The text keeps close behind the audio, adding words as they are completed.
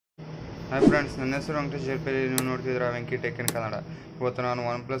Hi friends, ನನ್ನ ಹೆಸರು ವೆಂಕಟೇಶ್. ನೀವು ನೋಡ್ತಿದ್ದೀರಾ Venkytechinkannada. ಇವತ್ತು ನಾನು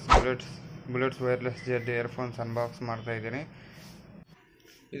OnePlus Bullets wireless Z earphones unbox ಮಾಡ್ತಾ ಇದ್ದೀನಿ.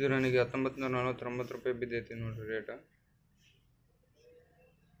 ಇದು ನನಗೆ 1949 ರೂಪಾಯಿ ಬಿದ್ದೈತಿ ನೋಡ್ರಿ ರೇಟ್.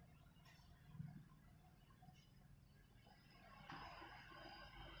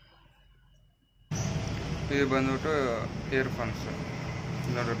 ಇದು ಬಂದ್ಬಿಟ್ಟು ಇಯರ್ಫೋನ್ಸ್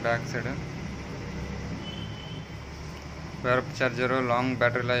ನೋಡ್ರಿ, back side wire charger, long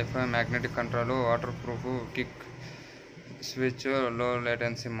battery life, magnetic control, water proof, kick switch, low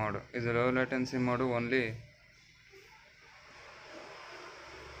latency mode. ಇದು low latency mode only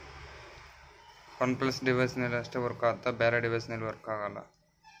OnePlus ಡಿವೈಸ್ನಲ್ಲಿ ಅಷ್ಟೇ ವರ್ಕ್ ಆಗುತ್ತೆ, ಬೇರೆ ಡಿವೈಸ್ನಲ್ಲಿ ವರ್ಕ್ ಆಗಲ್ಲ.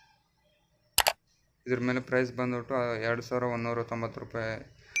 ಇದ್ರ ಮೇಲೆ ಪ್ರೈಸ್ ಬಂದ್ಬಿಟ್ಟು 2190 ರೂಪಾಯಿ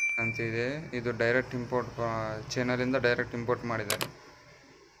ಅಂತಿದೆ. ಇದು ಡೈರೆಕ್ಟ್ ಇಂಪೋರ್ಟ್, ಚೈನಾದಿಂದ ಡೈರೆಕ್ಟ್ ಇಂಪೋರ್ಟ್ ಮಾಡಿದ್ದಾರೆ.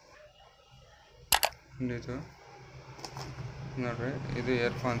 ಇದು ನೋಡ್ರಿ, ಇದು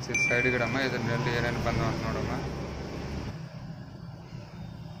ಇಯರ್ಫೋನ್ಸ್. ಇದು ಸೈಡ್ ಗಿಡಮ್ಮ, ಇದರಲ್ಲಿ ಏನೇನು ಬಂದು ಅಂತ ನೋಡೋಣ.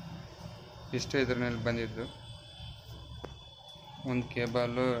 ಇಷ್ಟೇ ಇದರಲ್ಲಿ ಬಂದಿದ್ದು. ಒಂದು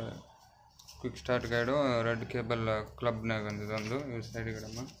cable, quick start guide, red cable ಕ್ಲಬ್ನಾಗ ಬಂದಿದ್ದೊಂದು. ಇದು ಸೈಡ್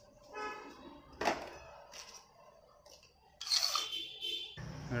ಗಿಡಮ್ಮ.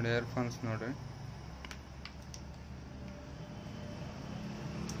 ನೋಡಿ ಇಯರ್ಫೋನ್ಸ್ ನೋಡ್ರಿ.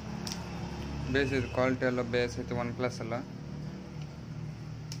 ಬೇಸ್ ಇದು ಕ್ವಾಲಿಟಿ ಎಲ್ಲ ಬೇಸ್ ಐತಿ, OnePlus ಎಲ್ಲ.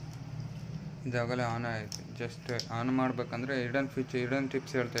 ಇದಾಗಲೇ ಆನ್ ಆಯಿತು. ಜಸ್ಟ್ ಆನ್ ಮಾಡ್ಬೇಕಂದ್ರೆ ಹಿಡನ್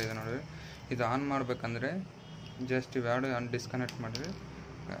ಟಿಪ್ಸ್ ಹೇಳ್ತಾ ಇದೆ ನೋಡ್ರಿ. ಇದು ಆನ್ ಮಾಡ್ಬೇಕಂದ್ರೆ ಜಸ್ಟ್ ಇವ್ಯಾಡು ಡಿಸ್ಕನೆಕ್ಟ್ ಮಾಡಿರಿ,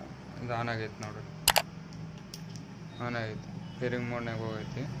 ಇದು ಆನ್ ಆಗೈತೆ ನೋಡ್ರಿ. ಆನ್ ಆಗೈತೆ, ಪೇರಿಂಗ್ ಮೋಡ್ನಾಗ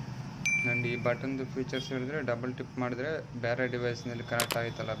ಹೋಗೈತಿ. ನಂದು ಈ ಬಟನ್ದು ಫೀಚರ್ಸ್ ಹೇಳಿದ್ರೆ, ಡಬಲ್ ಟಿಪ್ ಮಾಡಿದ್ರೆ ಬೇರೆ ಡಿವೈಸ್ನಲ್ಲಿ ಕನೆಕ್ಟ್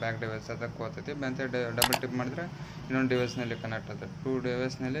ಆಯ್ತಲ್ಲ, ಬ್ಯಾಕ್ ಡಿವೈಸ್ ಅದಕ್ಕೆ ಹೋಗ್ತೈತಿ. ಮತ್ತೆ ಡಬಲ್ ಟಿಪ್ ಮಾಡಿದ್ರೆ ಇನ್ನೊಂದು ಡಿವೈಸ್ನಲ್ಲಿ ಕನೆಕ್ಟ್ ಆಗುತ್ತೆ. 2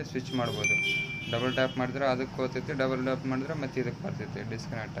 ಡಿವೈಸ್ನಲ್ಲಿ ಸ್ವಿಚ್ ಮಾಡ್ಬೋದು. ಡಬಲ್ ಟ್ಯಾಪ್ ಮಾಡಿದ್ರೆ ಅದಕ್ಕೆ ಹೋಗ್ತೈತಿ, ಡಬಲ್ ಟ್ಯಾಪ್ ಮಾಡಿದ್ರೆ ಮತ್ತೆ ಇದಕ್ಕೆ ಬರ್ತೈತಿ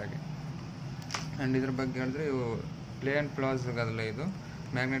ಡಿಸ್ಕನೆಕ್ಟ್ ಆಗಿ. ಆ್ಯಂಡ್ ಇದ್ರ ಬಗ್ಗೆ ಹೇಳಿದ್ರೆ, ಇವು ಪ್ಲೇ ಆ್ಯಂಡ್ ಪ್ಲಾಸ್ಗಲ್ಲ, ಇದು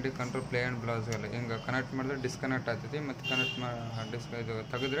ಮ್ಯಾಗ್ನೆಟಿಕ್ ಕಂಟ್ರೋಲ್ ಪ್ಲೇ ಆ್ಯಂಡ್ ಪ್ಲಾಸ್ಗಲ್ಲ. ಹಿಂಗೆ ಕನೆಕ್ಟ್ ಮಾಡಿದ್ರೆ ಡಿಸ್ಕನೆಕ್ಟ್ ಆಗ್ತೈತಿ, ಮತ್ತು ಕನೆಕ್ಟ್ ಇದು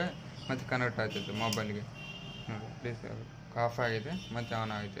ತೆಗೆದ್ರೆ ಮತ್ತೆ ಕನೆಕ್ಟ್ ಆಗ್ತೈತಿ ಮೊಬೈಲ್ಗೆ. ನೋಡಿ, ಆಫ್ ಆಗಿದೆ ಮತ್ತು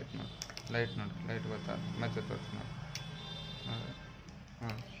ಆನ್ ಆಗೈತೈತಿ ನೋಡಿ. ಲೈಟ್ ನೋಡಿ, ಲೈಟ್ ಗೊತ್ತಾಗ ಮತ್ತೆ ತೋರಿಸಿ ನೋಡಿ.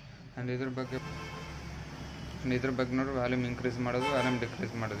 ಹಾಂ, ಆ್ಯಂಡ್ ಇದ್ರ ಬಗ್ಗೆ ನೋಡಿ, ವ್ಯಾಲ್ಯೂಮ್ ಇನ್ಕ್ರೀಸ್ ಮಾಡೋದು, ವ್ಯಾಲ್ಯೂಮ್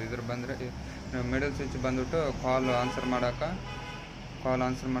ಡಿಕ್ರೀಸ್ ಮಾಡೋದು. ಇದ್ರ ಬಂದರೆ ಮಿಡಲ್ ಸ್ವಿಚ್ ಬಂದ್ಬಿಟ್ಟು ಕಾಲ್ ಆನ್ಸರ್ ಮಾಡೋಕೆ,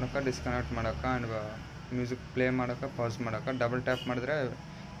 ಡಿಸ್ಕನೆಕ್ಟ್ ಮಾಡೋಕೆ, ಆ್ಯಂಡ್ ಮ್ಯೂಸಿಕ್ ಪ್ಲೇ ಮಾಡೋಕೆ, ಪಾಸ್ ಮಾಡೋಕೆ. ಡಬಲ್ ಟ್ಯಾಪ್ ಮಾಡಿದ್ರೆ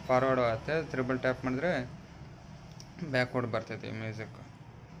ಫಾರ್ವರ್ಡ್ ಆಗುತ್ತೆ, ತ್ರಿಬಲ್ ಟ್ಯಾಪ್ ಮಾಡಿದ್ರೆ ಬ್ಯಾಕ್ವರ್ಡ್ ಬರ್ತೈತಿ ಮ್ಯೂಸಿಕ್.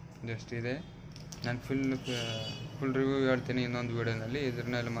 ಜಸ್ಟ್ ಇದೆ. ನಾನು ಫುಲ್ ರಿವ್ಯೂ ಹೇಳ್ತೀನಿ ಇನ್ನೊಂದು ವೀಡಿಯೋನಲ್ಲಿ.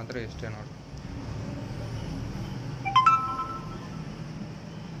 ಇದ್ರಲ್ಲಿ ಮಾತ್ರ ಇಷ್ಟೇ ನೋಡಿ.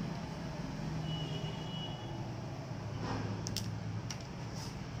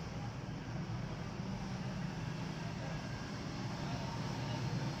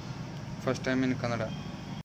 First time in Kannada.